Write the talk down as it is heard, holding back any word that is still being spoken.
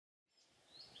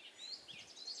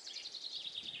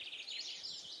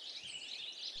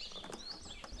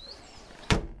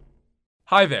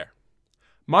Hi there.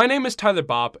 My name is Tyler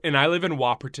Bopp, and I live in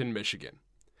Whopperton, Michigan.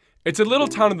 It's a little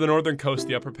town on the northern coast of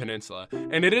the Upper Peninsula,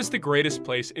 and it is the greatest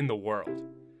place in the world.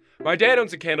 My dad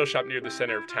owns a candle shop near the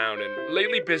center of town, and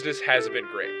lately business hasn't been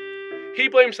great. He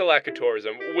blames the lack of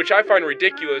tourism, which I find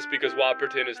ridiculous because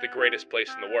Whopperton is the greatest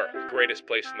place in the world. Greatest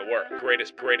place in the world.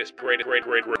 Greatest place.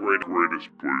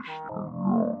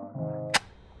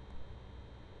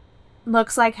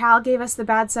 Looks like Hal gave us the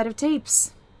bad set of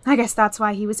tapes. I guess that's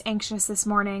why he was anxious this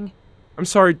morning. I'm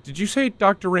sorry, did you say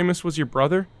Dr. Ramus was your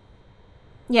brother?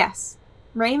 Yes.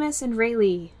 Ramus and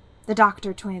Rayleigh, the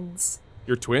Doctor twins.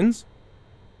 Your twins?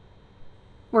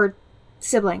 We're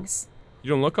siblings. You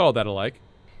don't look all that alike.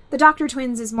 The Doctor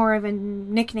twins is more of a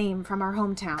nickname from our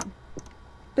hometown.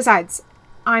 Besides,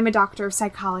 I'm a doctor of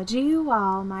psychology,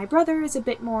 while my brother is a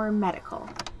bit more medical.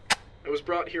 I was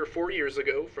brought here 4 years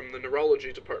ago from the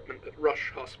neurology department at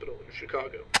Rush Hospital in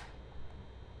Chicago.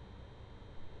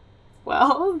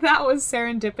 Well, that was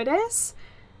serendipitous.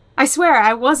 I swear,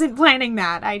 I wasn't planning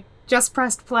that. I just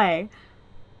pressed play.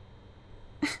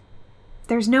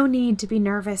 There's no need to be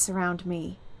nervous around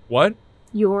me. What?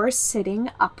 You're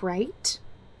sitting upright,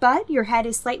 but your head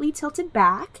is slightly tilted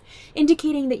back,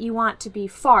 indicating that you want to be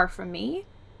far from me,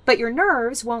 but your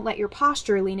nerves won't let your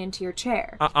posture lean into your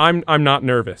chair. I'm not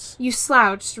nervous. You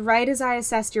slouched right as I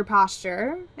assessed your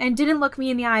posture, and didn't look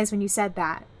me in the eyes when you said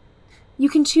that. You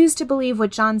can choose to believe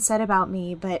what John said about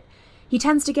me, but he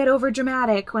tends to get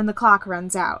overdramatic when the clock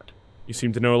runs out. You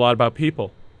seem to know a lot about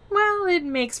people. Well, it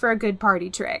makes for a good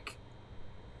party trick.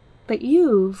 But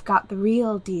you've got the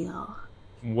real deal.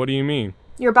 What do you mean?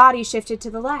 Your body shifted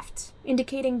to the left,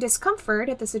 indicating discomfort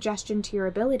at the suggestion to your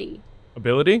ability.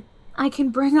 Ability? I can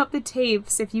bring up the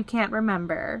tapes if you can't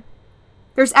remember.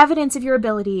 There's evidence of your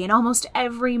ability in almost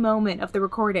every moment of the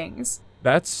recordings.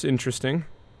 That's interesting.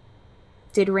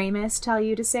 Did Ramus tell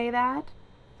you to say that?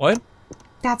 What?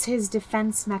 That's his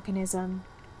defense mechanism.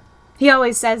 He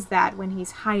always says that when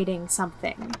he's hiding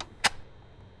something.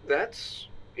 That's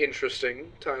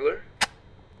interesting, Tyler.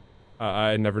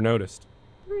 I never noticed.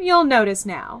 You'll notice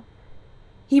now.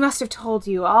 He must have told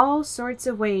you all sorts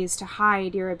of ways to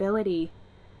hide your ability.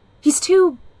 He's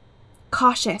too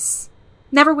cautious,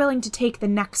 never willing to take the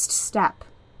next step.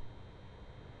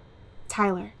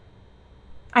 Tyler,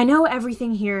 I know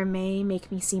everything here may make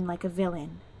me seem like a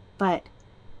villain, but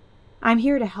I'm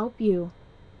here to help you.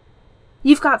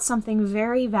 You've got something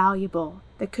very valuable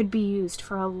that could be used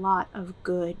for a lot of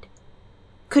good.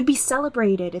 Could be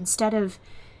celebrated instead of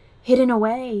hidden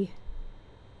away.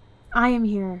 I am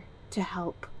here to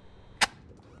help.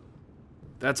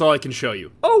 That's all I can show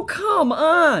you. Oh, come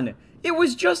on! It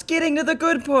was just getting to the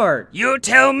good part. You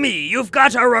tell me you've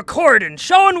got a recording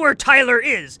showing where Tyler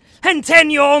is, and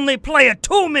then you only play a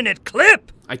 2-minute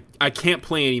clip? I can't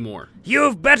play anymore.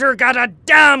 You've better got a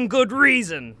damn good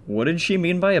reason. What did she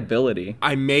mean by ability?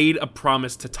 I made a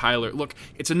promise to Tyler. Look,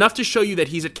 it's enough to show you that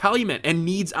he's at Calumet and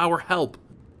needs our help.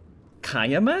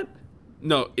 Calumet?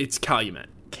 No, it's Calumet.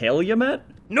 Calumet?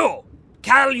 No,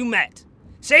 Calumet.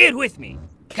 Say it with me.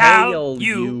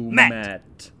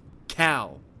 Calumet.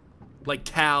 Cal. Like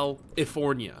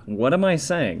California. What am I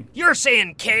saying? You're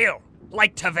saying kale,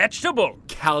 like to vegetable.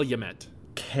 Calumet.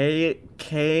 Calumet?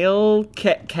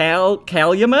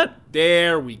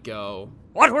 There we go.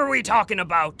 What were we talking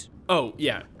about? Oh,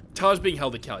 yeah. Tyler's being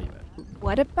held at Calumet.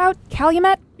 What about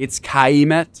Calumet? It's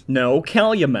Calumet. No,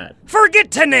 Calumet. Forget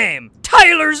to name.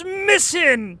 Tyler's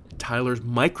missing. Tyler's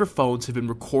microphones have been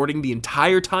recording the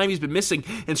entire time he's been missing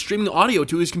and streaming audio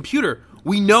to his computer.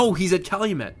 We know he's at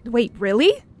Calumet. Wait,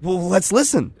 really? Well, let's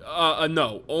listen.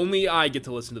 No. Only I get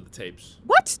to listen to the tapes.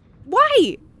 What?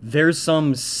 Why? There's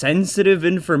some sensitive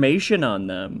information on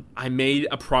them. I made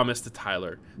a promise to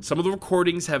Tyler. Some of the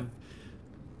recordings have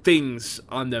things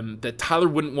on them that Tyler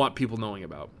wouldn't want people knowing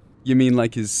about. You mean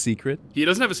like his secret? He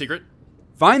doesn't have a secret.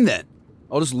 Fine then.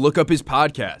 I'll just look up his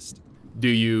podcast. Do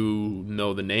you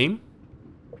know the name?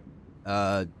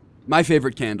 My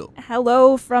Favorite Candle.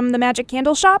 Hello from the Magic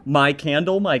Candle Shop? My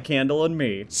candle, and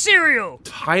me. Cereal.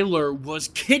 Tyler was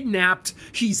kidnapped.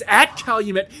 He's at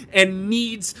Calumet and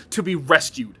needs to be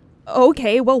rescued.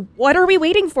 Okay, well, what are we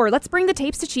waiting for? Let's bring the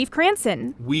tapes to Chief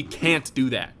Cranston. We can't do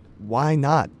that. Why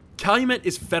not? Calumet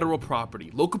is federal property.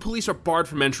 Local police are barred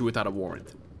from entry without a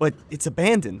warrant. But it's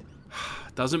abandoned.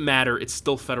 Doesn't matter. It's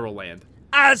still federal land.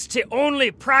 As to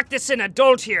only practicing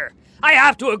adult here, I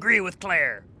have to agree with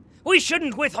Claire. We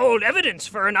shouldn't withhold evidence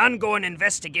for an ongoing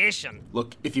investigation.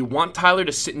 Look, if you want Tyler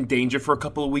to sit in danger for a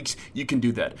couple of weeks, you can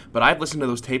do that. But I've listened to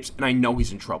those tapes, and I know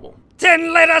he's in trouble.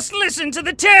 Then let us listen to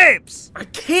the tapes! I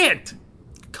can't!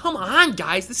 come on,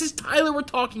 guys. This is Tyler we're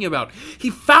talking about.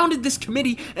 He founded this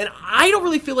committee, and I don't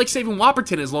really feel like saving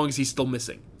Whopperton as long as he's still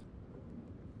missing.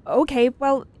 Okay,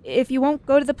 well, if you won't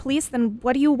go to the police, then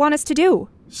what do you want us to do?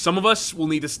 Some of us will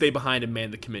need to stay behind and man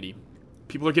the committee.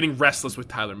 People are getting restless with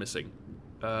Tyler missing.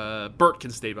 Bert can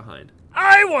stay behind.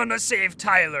 I want to save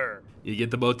Tyler. You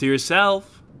get the boat to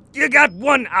yourself. You got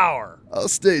 1 hour. I'll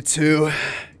stay too.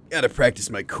 Gotta practice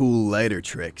my cool lighter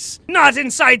tricks. Not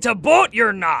inside the boat,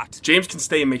 you're not. James can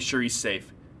stay and make sure he's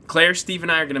safe. Claire, Steve,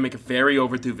 and I are going to make a very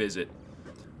overdue visit.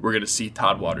 We're going to see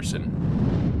Todd Watterson.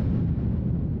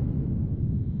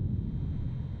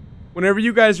 Whenever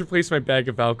you guys replace my bag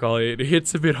of alcohol, it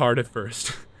hits a bit hard at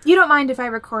first. You don't mind if I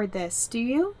record this, do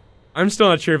you? I'm still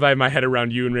not sure if I have my head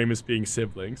around you and Ramus being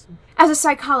siblings. As a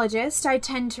psychologist, I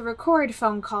tend to record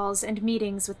phone calls and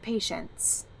meetings with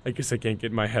patients. I guess I can't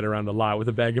get my head around a lot with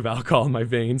a bag of alcohol in my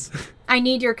veins. I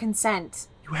need your consent.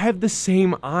 You have the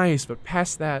same eyes, but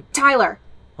past that... Tyler!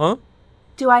 Huh?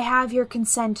 Do I have your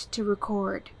consent to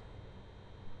record?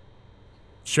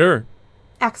 Sure.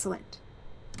 Excellent.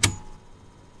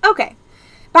 Okay,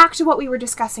 back to what we were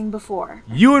discussing before.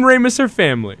 You and Ramus are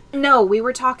family. No, we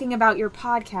were talking about your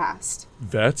podcast.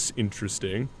 That's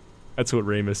interesting. That's what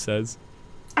Ramus says.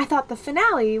 I thought the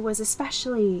finale was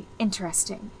especially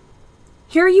interesting.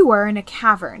 Here you were in a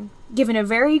cavern, given a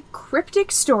very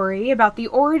cryptic story about the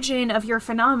origin of your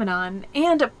phenomenon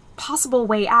and a possible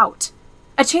way out.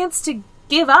 A chance to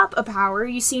give up a power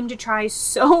you seem to try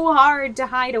so hard to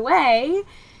hide away,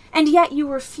 and yet you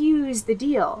refuse the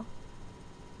deal.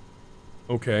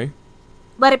 Okay.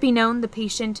 Let it be known the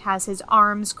patient has his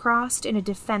arms crossed in a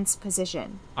defense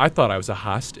position. I thought I was a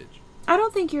hostage. I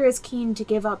don't think you're as keen to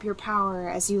give up your power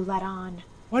as you let on.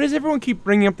 Why does everyone keep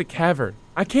bringing up the cavern?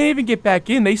 I can't even get back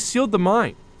in. They sealed the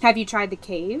mine. Have you tried the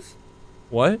cave?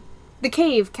 What? The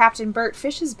cave Captain Bert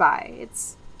fishes by.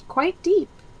 It's quite deep.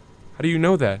 How do you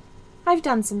know that? I've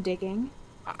done some digging.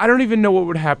 I don't even know what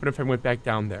would happen if I went back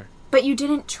down there. But you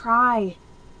didn't try.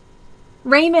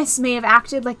 Ramus may have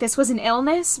acted like this was an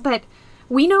illness, but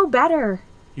we know better.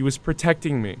 He was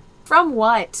protecting me. From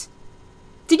what?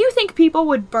 Did you think people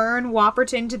would burn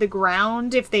Whopperton to the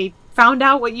ground if they found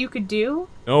out what you could do?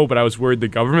 No, but I was worried the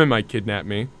government might kidnap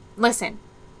me. Listen.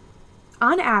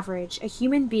 On average, a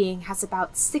human being has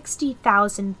about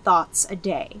 60,000 thoughts a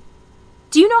day.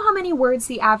 Do you know how many words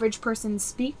the average person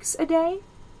speaks a day?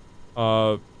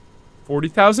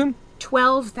 40,000?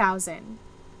 12,000.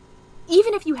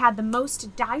 Even if you had the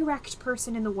most direct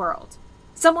person in the world,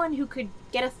 someone who could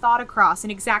get a thought across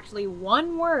in exactly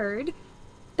one word,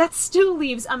 that still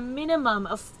leaves a minimum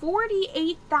of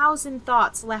 48,000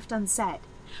 thoughts left unsaid.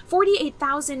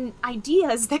 48,000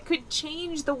 ideas that could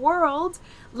change the world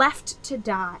left to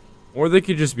die. Or they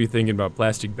could just be thinking about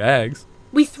plastic bags.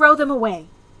 We throw them away,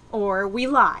 or we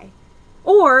lie,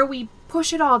 or we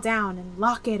push it all down and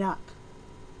lock it up.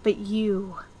 But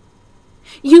you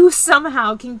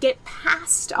somehow can get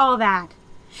past all that.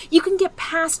 You can get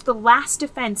past the last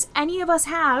defense any of us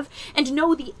have and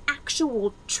know the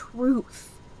actual truth.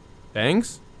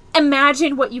 Thanks?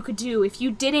 Imagine what you could do if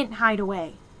you didn't hide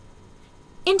away.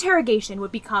 Interrogation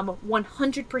would become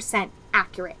 100%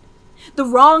 accurate. The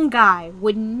wrong guy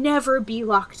would never be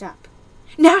locked up.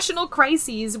 National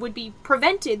crises would be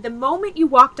prevented the moment you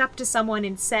walked up to someone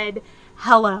and said,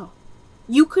 hello.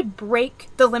 You could break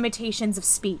the limitations of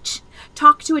speech,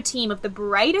 talk to a team of the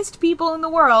brightest people in the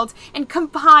world, and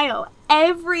compile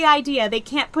every idea they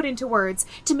can't put into words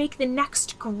to make the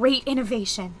next great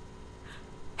innovation.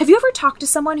 Have you ever talked to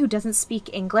someone who doesn't speak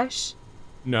English?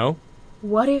 No.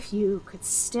 What if you could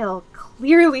still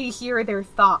clearly hear their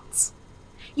thoughts?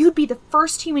 You'd be the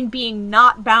first human being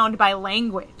not bound by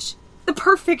language. The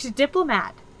perfect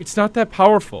diplomat. It's not that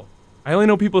powerful. I only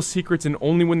know people's secrets and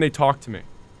only when they talk to me.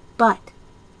 But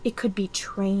it could be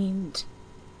trained.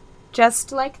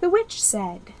 Just like the witch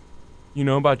said. You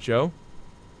know about Joe?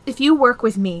 If you work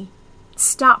with me,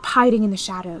 stop hiding in the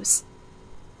shadows.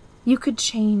 You could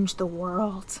change the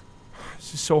world.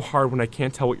 This is so hard when I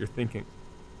can't tell what you're thinking.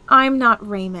 I'm not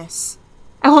Ramus.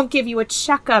 I won't give you a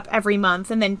checkup every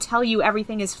month and then tell you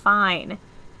everything is fine.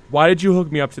 Why did you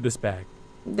hook me up to this bag?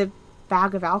 The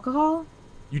bag of alcohol?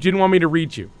 You didn't want me to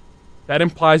read you. That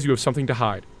implies you have something to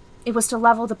hide. It was to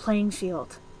level the playing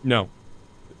field. No.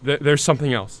 There's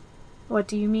something else. What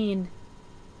do you mean?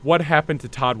 What happened to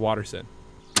Todd Watterson?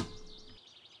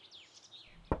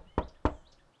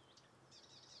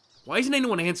 Why isn't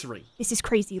anyone answering? This is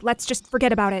crazy. Let's just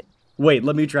forget about it. Wait,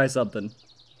 let me try something.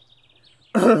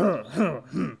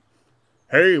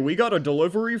 Hey, we got a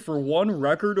delivery for one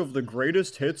record of the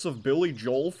greatest hits of Billy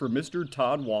Joel for Mr.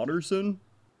 Todd Watterson.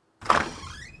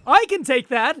 I can take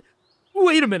that.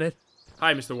 Wait a minute.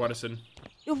 Hi, Mr. Watterson.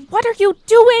 What are you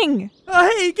doing?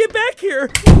 Hey, get back here!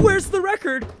 Where's the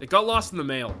record? It got lost in the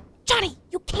mail. Johnny,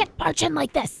 you can't barge in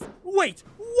like this. Wait!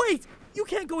 You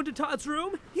can't go into Todd's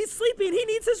room. He's sleeping. He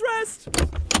needs his rest.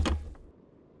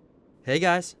 Hey,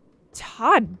 guys.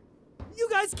 Todd. You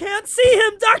guys can't see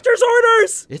him. Doctor's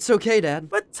orders. It's okay, Dad.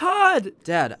 But Todd.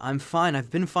 Dad, I'm fine. I've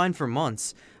been fine for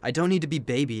months. I don't need to be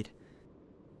babied.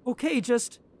 Okay,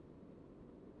 just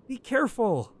be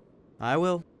careful. I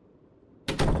will.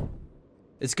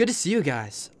 It's good to see you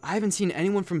guys. I haven't seen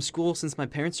anyone from school since my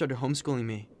parents started homeschooling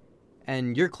me.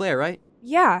 And you're Claire, right?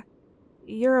 Yeah.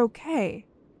 You're okay.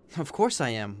 Of course I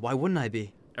am. Why wouldn't I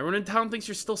be? Everyone in town thinks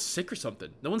you're still sick or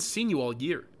something. No one's seen you all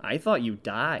year. I thought you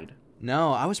died.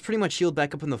 No, I was pretty much healed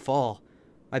back up in the fall.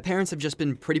 My parents have just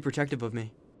been pretty protective of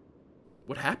me.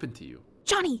 What happened to you?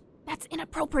 Johnny, that's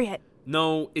inappropriate.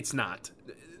 No, it's not.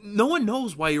 No one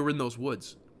knows why you were in those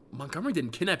woods. Montgomery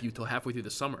didn't kidnap you till halfway through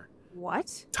the summer.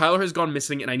 What? Tyler has gone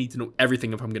missing, and I need to know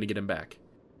everything if I'm going to get him back.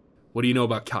 What do you know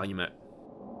about Calumet?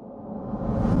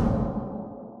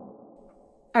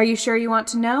 Are you sure you want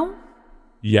to know?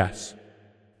 Yes.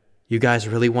 You guys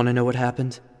really want to know what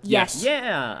happened? Yes.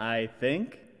 Yeah, I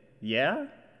think. Yeah?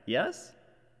 Yes?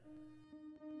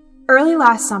 Early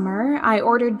last summer, I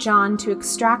ordered John to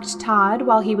extract Todd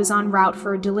while he was en route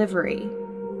for a delivery.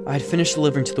 I had finished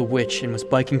delivering to the witch and was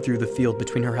biking through the field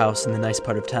between her house and the nice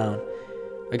part of town.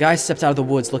 A guy stepped out of the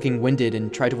woods looking winded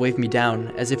and tried to wave me down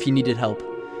as if he needed help.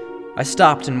 I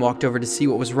stopped and walked over to see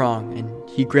what was wrong, and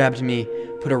he grabbed me,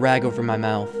 put a rag over my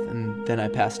mouth, and then I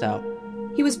passed out.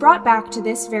 He was brought back to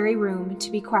this very room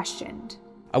to be questioned.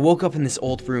 I woke up in this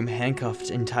old room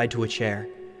handcuffed and tied to a chair.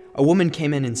 A woman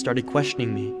came in and started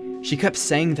questioning me. She kept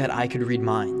saying that I could read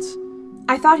minds.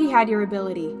 I thought he had your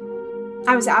ability.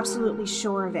 I was absolutely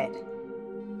sure of it.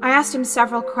 I asked him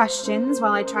several questions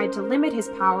while I tried to limit his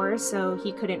powers so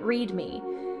he couldn't read me.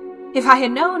 If I had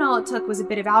known all it took was a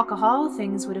bit of alcohol,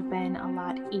 things would have been a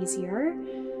lot easier.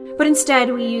 But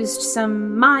instead, we used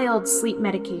some mild sleep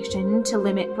medication to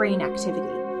limit brain activity.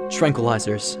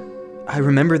 Tranquilizers. I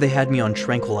remember they had me on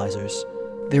tranquilizers.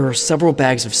 There were several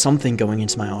bags of something going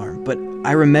into my arm, but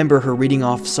I remember her reading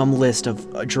off some list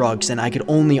of drugs, and I could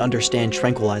only understand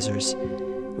tranquilizers.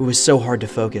 It was so hard to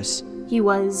focus. He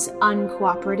was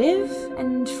uncooperative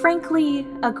and, frankly,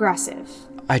 aggressive.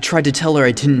 I tried to tell her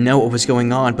I didn't know what was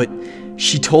going on, but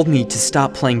she told me to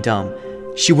stop playing dumb.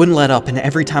 She wouldn't let up, and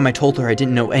every time I told her I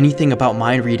didn't know anything about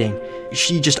mind reading,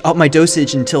 she just upped my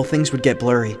dosage until things would get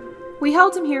blurry. We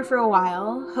held him here for a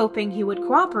while, hoping he would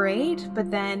cooperate,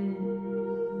 but then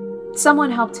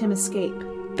someone helped him escape.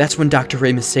 That's when Dr.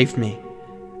 Ramus saved me.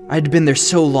 I had been there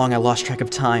so long I lost track of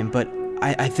time, but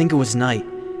I think it was night.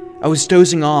 I was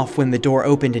dozing off when the door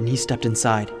opened and he stepped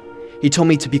inside. He told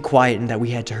me to be quiet and that we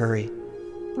had to hurry.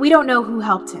 We don't know who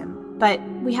helped him, but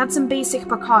we had some basic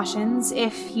precautions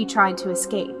if he tried to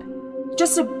escape.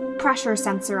 Just a pressure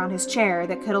sensor on his chair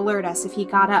that could alert us if he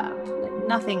got up.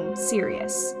 Nothing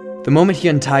serious. The moment he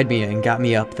untied me and got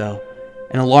me up, though,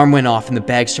 an alarm went off and the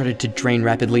bag started to drain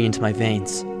rapidly into my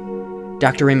veins.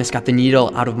 Dr. Ramus got the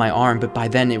needle out of my arm, but by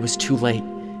then it was too late.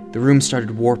 The room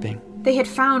started warping. They had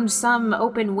found some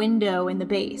open window in the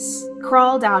base,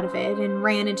 crawled out of it, and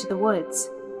ran into the woods.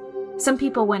 Some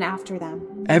people went after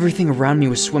them. Everything around me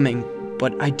was swimming,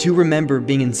 but I do remember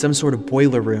being in some sort of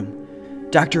boiler room.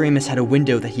 Dr. Ramus had a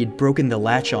window that he had broken the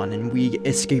latch on, and we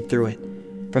escaped through it.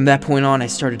 From that point on, I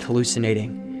started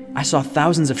hallucinating. I saw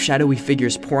thousands of shadowy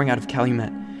figures pouring out of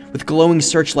Calumet, with glowing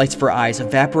searchlights for eyes,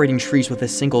 evaporating trees with a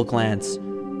single glance.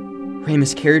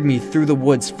 Ramus carried me through the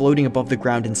woods, floating above the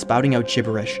ground and spouting out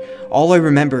gibberish. All I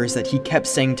remember is that he kept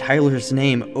saying Tyler's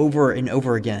name over and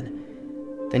over again.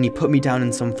 Then he put me down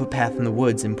in some footpath in the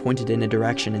woods and pointed in a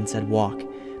direction and said walk,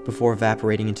 before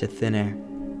evaporating into thin air.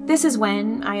 This is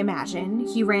when, I imagine,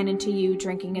 he ran into you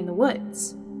drinking in the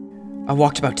woods. I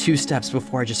walked about 2 steps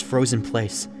before I just froze in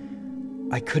place.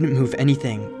 I couldn't move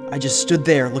anything. I just stood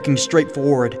there looking straight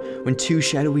forward when 2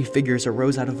 shadowy figures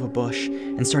arose out of a bush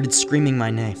and started screaming my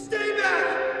name. Stay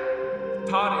back!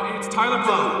 Todd, it's Tyler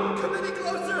Bob. Come any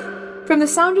closer! From the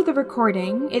sound of the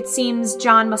recording, it seems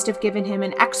John must have given him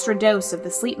an extra dose of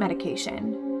the sleep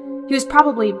medication. He was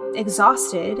probably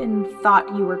exhausted and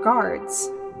thought you were guards.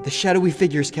 The shadowy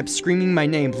figures kept screaming my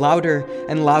name louder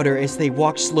and louder as they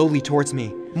walked slowly towards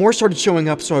me. More started showing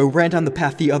up, so I ran down the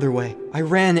path the other way. I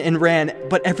ran and ran,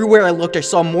 but everywhere I looked, I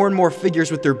saw more and more figures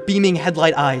with their beaming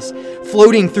headlight eyes,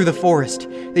 floating through the forest.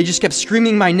 They just kept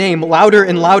screaming my name louder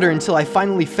and louder until I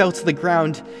finally fell to the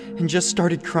ground and just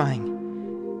started crying.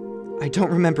 I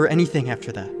don't remember anything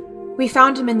after that. We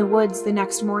found him in the woods the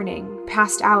next morning,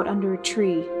 passed out under a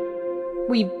tree.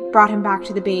 We brought him back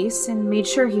to the base, and made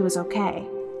sure he was okay.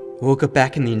 I woke up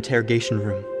back in the interrogation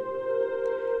room.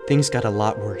 Things got a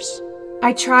lot worse.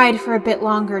 I tried for a bit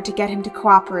longer to get him to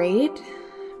cooperate,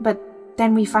 but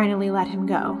then we finally let him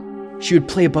go. She would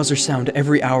play a buzzer sound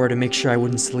every hour to make sure I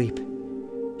wouldn't sleep.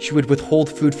 She would withhold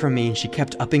food from me, and she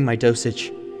kept upping my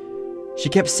dosage. She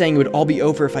kept saying it would all be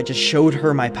over if I just showed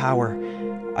her my power.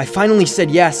 I finally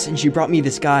said yes, and she brought me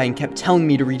this guy and kept telling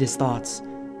me to read his thoughts.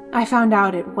 I found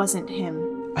out it wasn't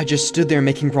him. I just stood there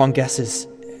making wrong guesses,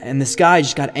 and this guy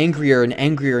just got angrier and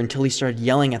angrier until he started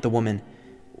yelling at the woman.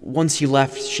 Once he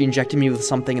left, she injected me with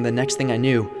something, and the next thing I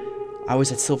knew, I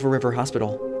was at Silver River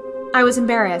Hospital. I was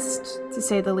embarrassed, to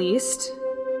say the least.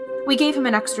 We gave him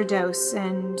an extra dose,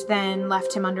 and then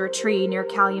left him under a tree near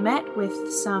Calumet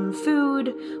with some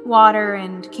food, water,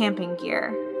 and camping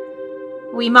gear.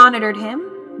 We monitored him,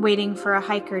 waiting for a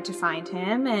hiker to find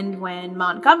him, and when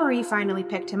Montgomery finally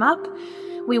picked him up,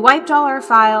 we wiped all our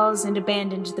files and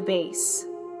abandoned the base.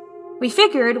 We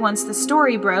figured once the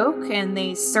story broke and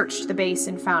they searched the base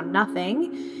and found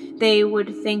nothing, they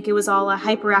would think it was all a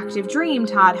hyperactive dream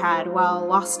Todd had while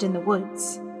lost in the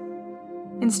woods.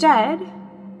 Instead,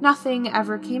 nothing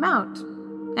ever came out,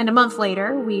 and a month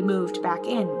later, we moved back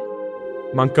in.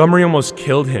 Montgomery almost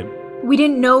killed him. We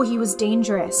didn't know he was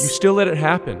dangerous. You still let it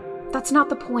happen. That's not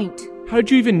the point. How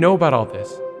did you even know about all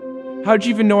this? How did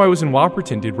you even know I was in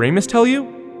Whopperton? Did Ramus tell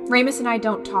you? Ramus and I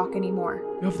don't talk anymore.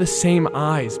 You have the same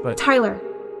eyes, but... Tyler,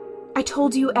 I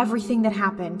told you everything that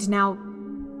happened. Now,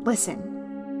 listen.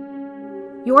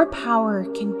 Your power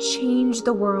can change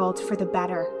the world for the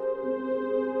better.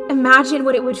 Imagine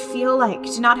what it would feel like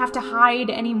to not have to hide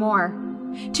anymore.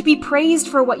 To be praised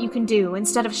for what you can do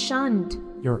instead of shunned.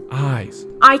 Your eyes.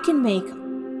 I can make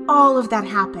all of that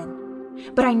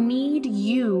happen, but I need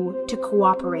you to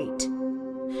cooperate.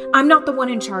 I'm not the one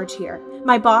in charge here.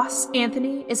 My boss,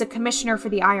 Anthony, is a commissioner for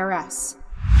the IRS.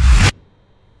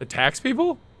 The tax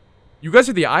people? You guys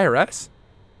are the IRS?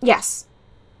 Yes.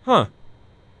 Huh.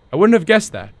 I wouldn't have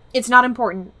guessed that. It's not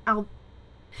important. I'll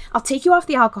take you off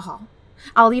the alcohol.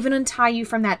 I'll even untie you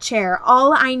from that chair.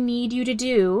 All I need you to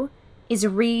do is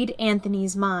read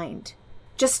Anthony's mind.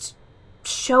 Just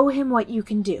show him what you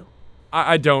can do.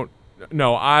 I don't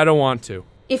want to.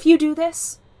 If you do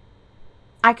this,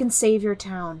 I can save your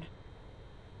town.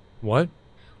 What?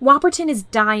 Whopperton is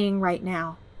dying right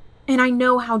now, and I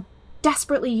know how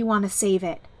desperately you want to save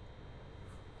it.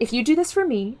 If you do this for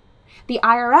me, the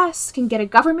IRS can get a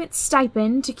government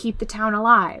stipend to keep the town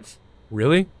alive.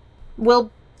 Really?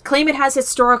 We'll claim it has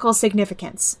historical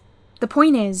significance. The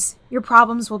point is, your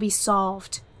problems will be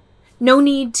solved. No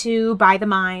need to buy the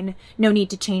mine, no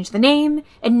need to change the name,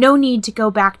 and no need to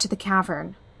go back to the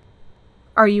cavern.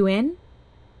 Are you in?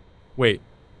 Wait.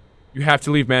 You have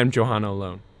to leave Madame Johanna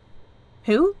alone.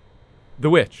 Who?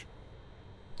 The witch.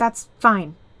 That's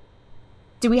fine.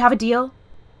 Do we have a deal?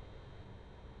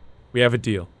 We have a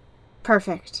deal.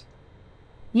 Perfect.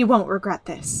 You won't regret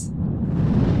this.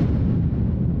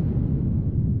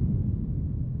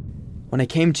 When I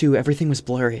came to, everything was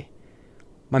blurry.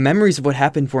 My memories of what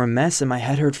happened were a mess and my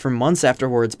head hurt for months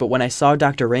afterwards, but when I saw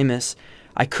Dr. Ramus,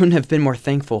 I couldn't have been more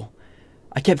thankful.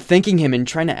 I kept thanking him and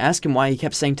trying to ask him why he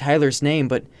kept saying Tyler's name,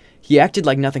 but he acted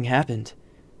like nothing happened.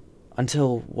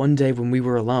 Until one day when we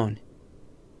were alone.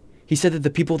 He said that the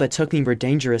people that took me were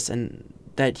dangerous and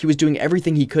that he was doing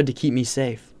everything he could to keep me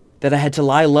safe. That I had to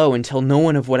lie low and tell no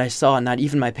one of what I saw, not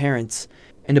even my parents.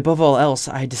 And above all else,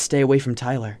 I had to stay away from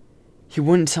Tyler. He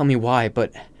wouldn't tell me why,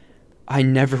 but I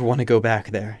never want to go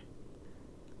back there.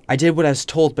 I did what I was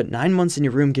told, but 9 months in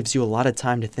your room gives you a lot of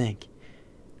time to think.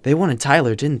 They wanted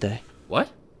Tyler, didn't they?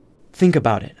 What? Think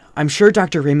about it. I'm sure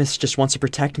Dr. Ramus just wants to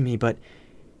protect me, but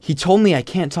he told me I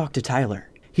can't talk to Tyler.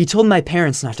 He told my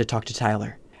parents not to talk to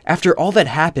Tyler. After all that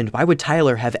happened, why would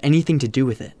Tyler have anything to do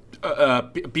with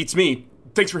it? Beats me.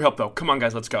 Thanks for your help, though. Come on,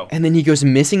 guys, let's go. And then he goes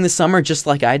missing this summer just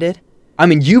like I did? I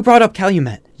mean, you brought up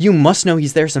Calumet. You must know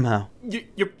he's there somehow.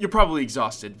 You're probably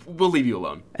exhausted. We'll leave you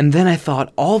alone. And then I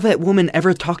thought all that woman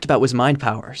ever talked about was mind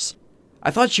powers. I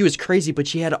thought she was crazy, but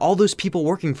she had all those people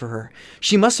working for her.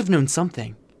 She must have known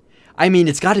something. I mean,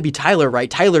 it's got to be Tyler, right?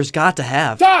 Tyler's got to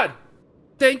have. Todd!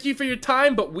 Thank you for your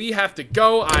time, but we have to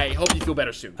go. I hope you feel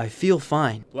better soon. I feel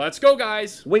fine. Let's go,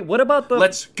 guys. Wait, what about the...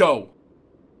 Let's go.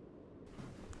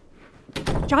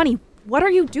 Johnny, what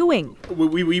are you doing?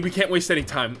 We can't waste any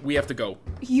time. We have to go.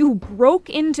 You broke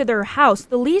into their house.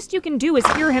 The least you can do is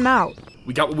hear him out.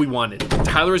 We got what we wanted.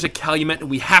 Tyler is at Calumet, and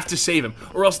we have to save him,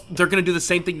 or else they're going to do the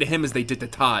same thing to him as they did to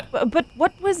Todd. But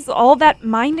what was all that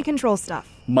mind control stuff?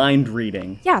 Mind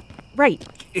reading. Yeah, right.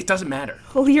 It doesn't matter.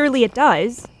 Clearly it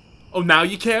does. Oh, now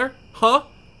you care? Huh?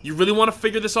 You really want to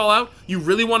figure this all out? You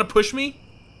really want to push me?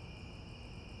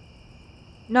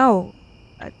 No.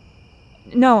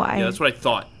 No, Yeah, that's what I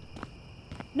thought.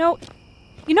 No.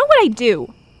 You know what I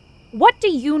do? What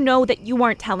do you know that you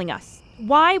aren't telling us?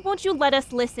 Why won't you let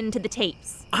us listen to the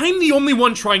tapes? I'm the only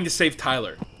one trying to save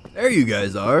Tyler. There you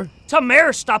guys are.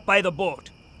 Tamer stopped by the boat.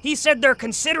 He said they're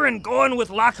considering going with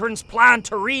Loughran's plan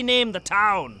to rename the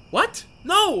town. What?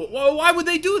 No, why would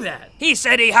they do that? He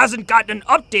said he hasn't gotten an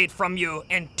update from you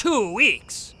in 2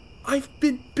 weeks. I've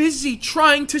been busy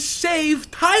trying to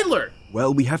save Tyler.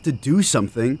 Well, we have to do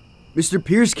something. Mr.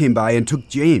 Pierce came by and took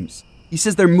James. He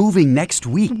says they're moving next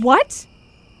week. What?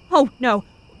 Oh, no.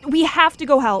 We have to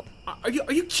go help. Are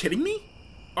you kidding me?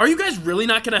 Are you guys really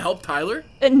not going to help Tyler?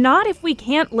 Not if we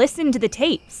can't listen to the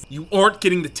tapes. You aren't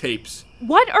getting the tapes.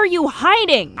 What are you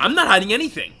hiding? I'm not hiding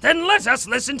anything. Then let us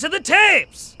listen to the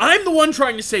tapes. I'm the one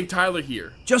trying to save Tyler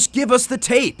here. Just give us the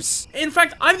tapes. In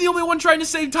fact, I'm the only one trying to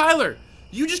save Tyler.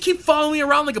 You just keep following me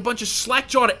around like a bunch of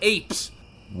slack-jawed apes.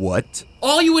 What?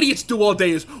 All you idiots do all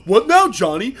day is, what now,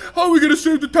 Johnny? How are we gonna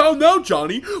save the town now,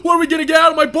 Johnny? When are we gonna get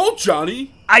out of my boat,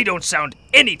 Johnny? I don't sound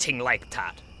anything like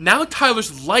that. Now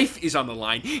Tyler's life is on the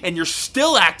line, and you're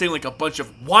still acting like a bunch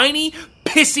of whiny,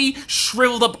 pissy,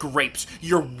 shriveled-up grapes.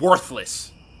 You're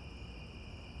worthless.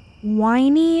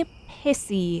 Whiny,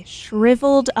 pissy,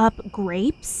 shriveled-up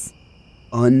grapes?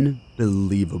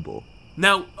 Unbelievable.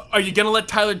 Now, are you gonna let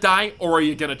Tyler die, or are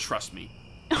you gonna trust me?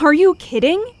 Are you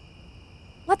kidding?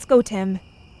 Let's go, Tim.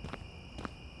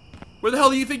 Where the hell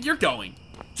do you think you're going?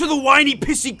 To the whiny,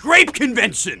 pissy grape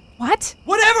convention! What?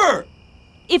 Whatever!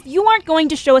 If you aren't going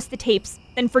to show us the tapes,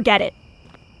 then forget it.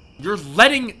 You're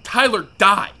letting Tyler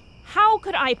die. How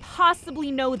could I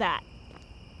possibly know that?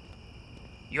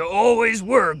 You always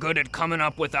were good at coming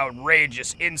up with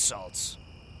outrageous insults.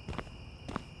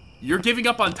 You're giving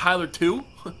up on Tyler too?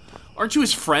 Aren't you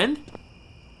his friend?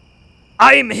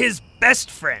 I'm his best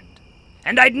friend,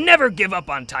 and I'd never give up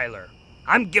on Tyler.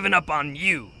 I'm giving up on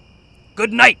you.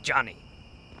 Good night, Johnny.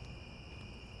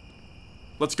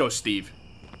 Let's go, Steve.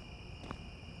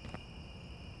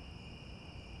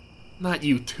 Not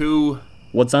you too.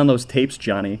 What's on those tapes,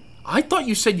 Johnny? I thought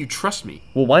you said you trust me.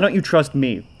 Well, why don't you trust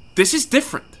me? This is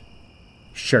different.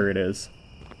 Sure it is.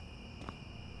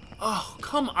 Oh,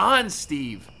 come on,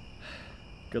 Steve.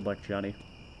 Good luck, Johnny.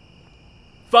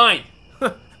 Fine.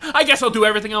 I guess I'll do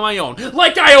everything on my own,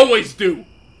 like I always do.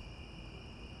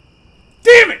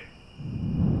 Damn it!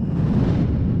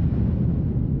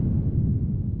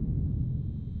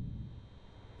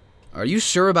 Are you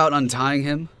sure about untying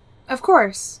him? Of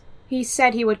course. He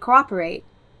said he would cooperate.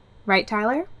 Right,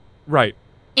 Tyler? Right.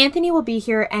 Anthony will be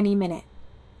here any minute.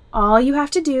 All you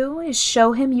have to do is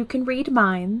show him you can read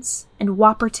minds, and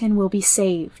Whopperton will be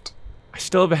saved. I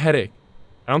still have a headache.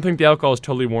 I don't think the alcohol is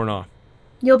totally worn off.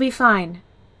 You'll be fine.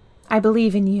 I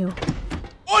believe in you.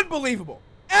 Unbelievable!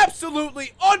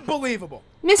 Absolutely unbelievable!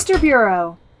 Mr.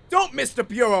 Bureau! Don't Mr.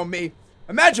 Bureau me!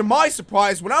 Imagine my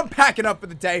surprise when I'm packing up for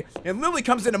the day and Lily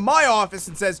comes into my office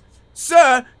and says,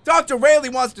 "Sir, Dr.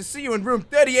 Rayleigh wants to see you in room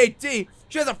 38D.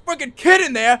 She has a frickin' kid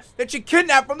in there that she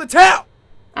kidnapped from the town."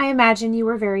 I imagine you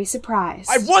were very surprised.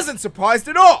 I wasn't surprised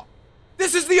at all.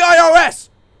 This is the IRS.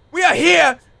 We are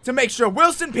here to make sure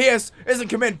Wilson Pierce isn't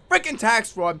committing frickin'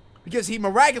 tax fraud because he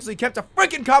miraculously kept a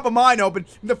frickin' copper mine open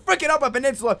in the frickin' Upper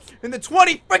Peninsula in the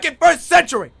 21st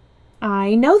century.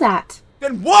 I know that.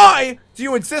 Then why do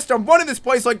you insist on running this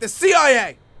place like the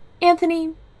CIA?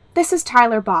 Anthony, this is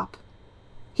Tyler Bopp.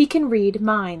 He can read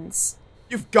minds.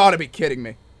 You've got to be kidding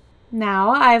me.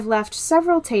 Now, I've left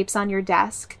several tapes on your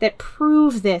desk that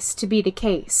prove this to be the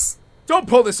case. Don't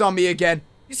pull this on me again.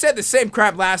 You said the same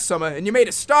crap last summer, and you made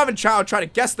a starving child try to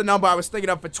guess the number I was thinking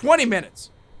of for 20 minutes.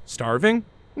 Starving?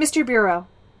 Mr. Bureau,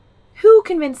 who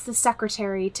convinced the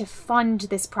secretary to fund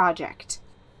this project?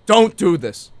 Don't do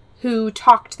this. Who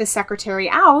talked the secretary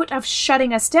out of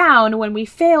shutting us down when we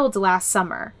failed last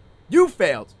summer? You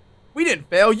failed. We didn't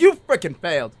fail. You frickin'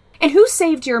 failed. And who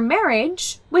saved your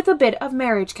marriage with a bit of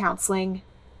marriage counseling?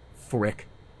 Frick.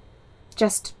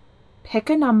 Just pick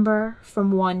a number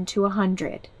from 1 to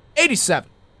 100. 87.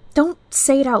 Don't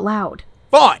say it out loud.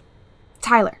 Fine.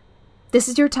 Tyler, this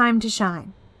is your time to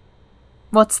shine.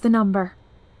 What's the number?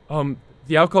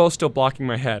 The alcohol is still blocking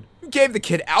my head. You gave the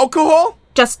kid alcohol?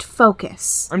 Just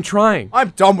focus. I'm trying. I'm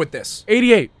done with this.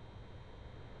 88.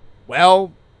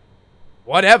 Well,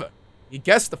 whatever. You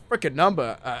guessed the frickin'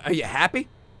 number. Are you happy?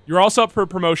 You're also up for a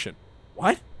promotion.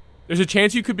 What? There's a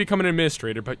chance you could become an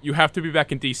administrator, but you have to be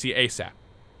back in DC ASAP.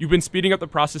 You've been speeding up the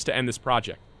process to end this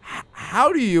project.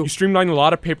 How do you... You streamlined a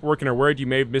lot of paperwork and are worried you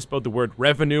may have misspelled the word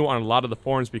revenue on a lot of the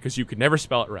forms because you could never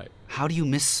spell it right. How do you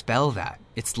misspell that?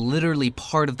 It's literally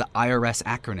part of the IRS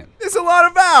acronym. There's a lot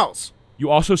of vowels. You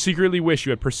also secretly wish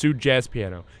you had pursued jazz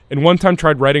piano, and one time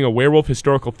tried writing a werewolf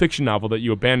historical fiction novel that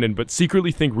you abandoned but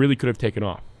secretly think really could have taken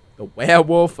off. The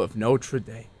Werewolf of Notre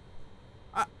Dame.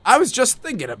 I was just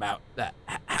thinking about that.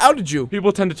 How did you...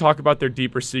 People tend to talk about their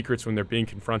deeper secrets when they're being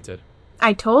confronted.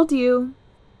 I told you.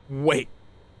 Wait.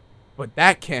 But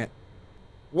that can't...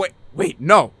 Wait,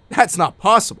 no. That's not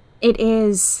possible. It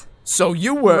is. So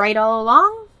you were... Right all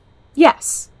along?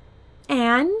 Yes.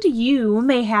 And you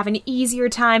may have an easier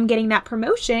time getting that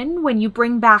promotion when you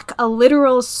bring back a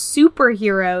literal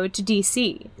superhero to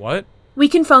DC. What? We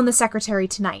can phone the secretary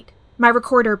tonight. My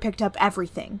recorder picked up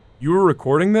everything. You were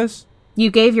recording this?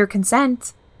 You gave your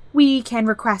consent. We can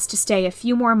request to stay a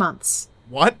few more months.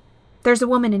 What? There's a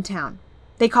woman in town.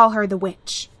 They call her the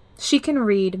Witch. She can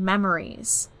read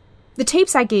memories. The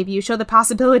tapes I gave you show the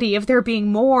possibility of there being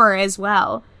more as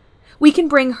well. We can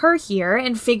bring her here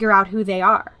and figure out who they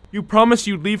are. You promised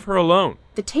you'd leave her alone.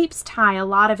 The tapes tie a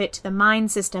lot of it to the mine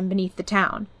system beneath the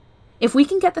town. If we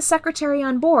can get the secretary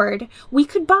on board, we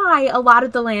could buy a lot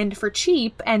of the land for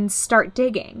cheap and start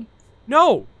digging.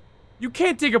 No! You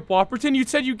can't dig up Whopperton. You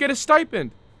said you'd get a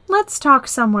stipend. Let's talk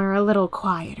somewhere a little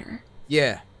quieter.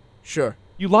 Yeah, sure.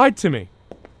 You lied to me.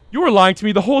 You were lying to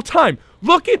me the whole time.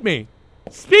 Look at me!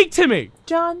 Speak to me!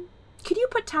 John, could you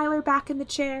put Tyler back in the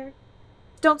chair?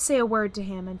 Don't say a word to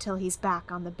him until he's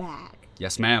back on the bag.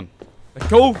 Yes, ma'am. Let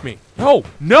go of me.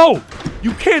 No!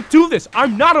 You can't do this.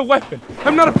 I'm not a weapon.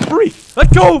 I'm not a freak.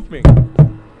 Let go of me.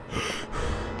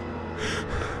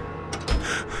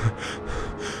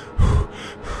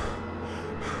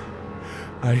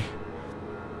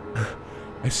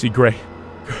 I see gray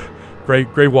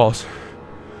walls.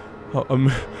 A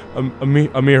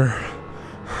mirror.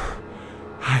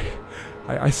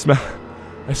 I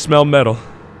smell metal.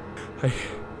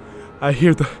 I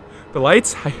hear the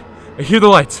lights. I hear the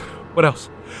lights. What else?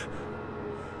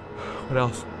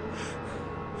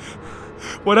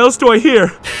 What else do I hear?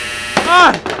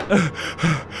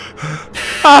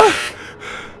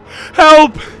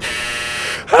 Help!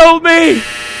 Help me!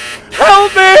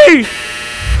 Help me!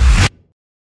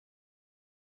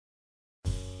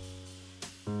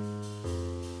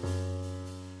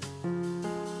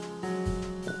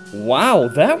 Wow,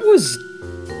 that was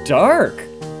dark.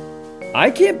 I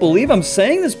can't believe I'm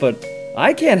saying this, but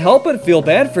I can't help but feel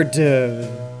bad for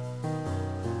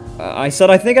I said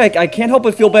I think I can't help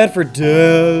but feel bad for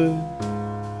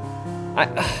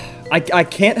I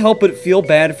can't help but feel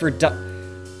bad for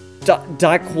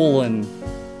Daquilin.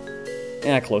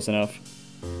 Close enough.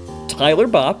 Tyler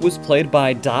Bopp was played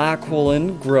by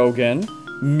Daquilin Grogan.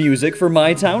 Music for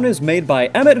My Town is made by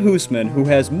Emmett Hoosman, who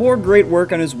has more great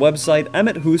work on his website,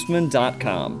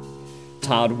 emmetthoosman.com.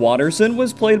 Todd Watterson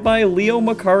was played by Leo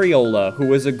Macariola,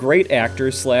 who is a great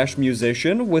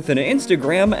actor/musician with an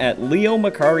Instagram at Leo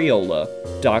Macariola.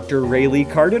 Dr. Rayleigh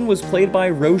Carden was played by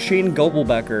Roisin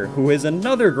Gobelbecker, who is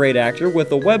another great actor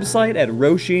with a website at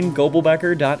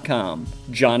roisinGobelbecker.com.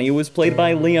 Johnny was played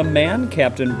by Liam Mann,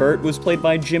 Captain Bert was played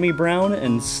by Jimmy Brown,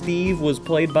 and Steve was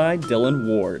played by Dylan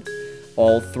Ward.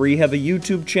 All three have a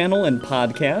YouTube channel and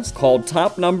podcast called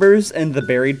Top Numbers and The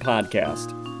Buried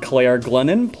Podcast. Claire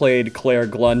Glennon played Claire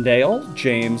Glendale,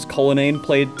 James Cullinane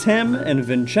played Tim, and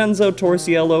Vincenzo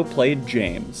Torsiello played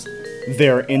James.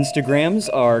 Their Instagrams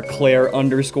are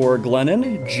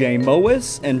Claire_Glennon, J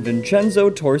Mois, and Vincenzo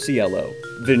Torsiello.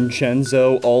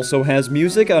 Vincenzo also has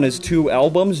music on his 2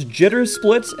 albums, Jitter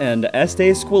Split and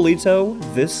Este Squelito,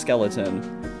 This Skeleton.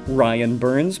 Ryan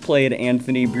Burns played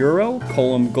Anthony Bureau,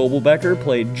 Colum Gobelbecker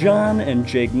played John, and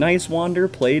Jake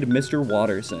Nicewander played Mr.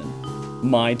 Watterson.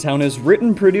 My Town is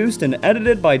written, produced, and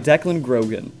edited by Declan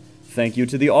Grogan. Thank you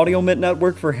to the Audio Mint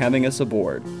Network for having us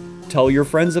aboard. Tell your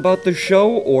friends about the show,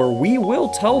 or we will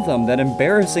tell them that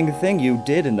embarrassing thing you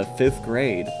did in the 5th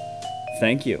grade.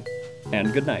 Thank you,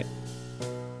 and good night.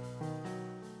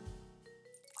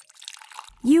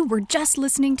 You were just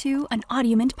listening to an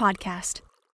Audio Mint podcast.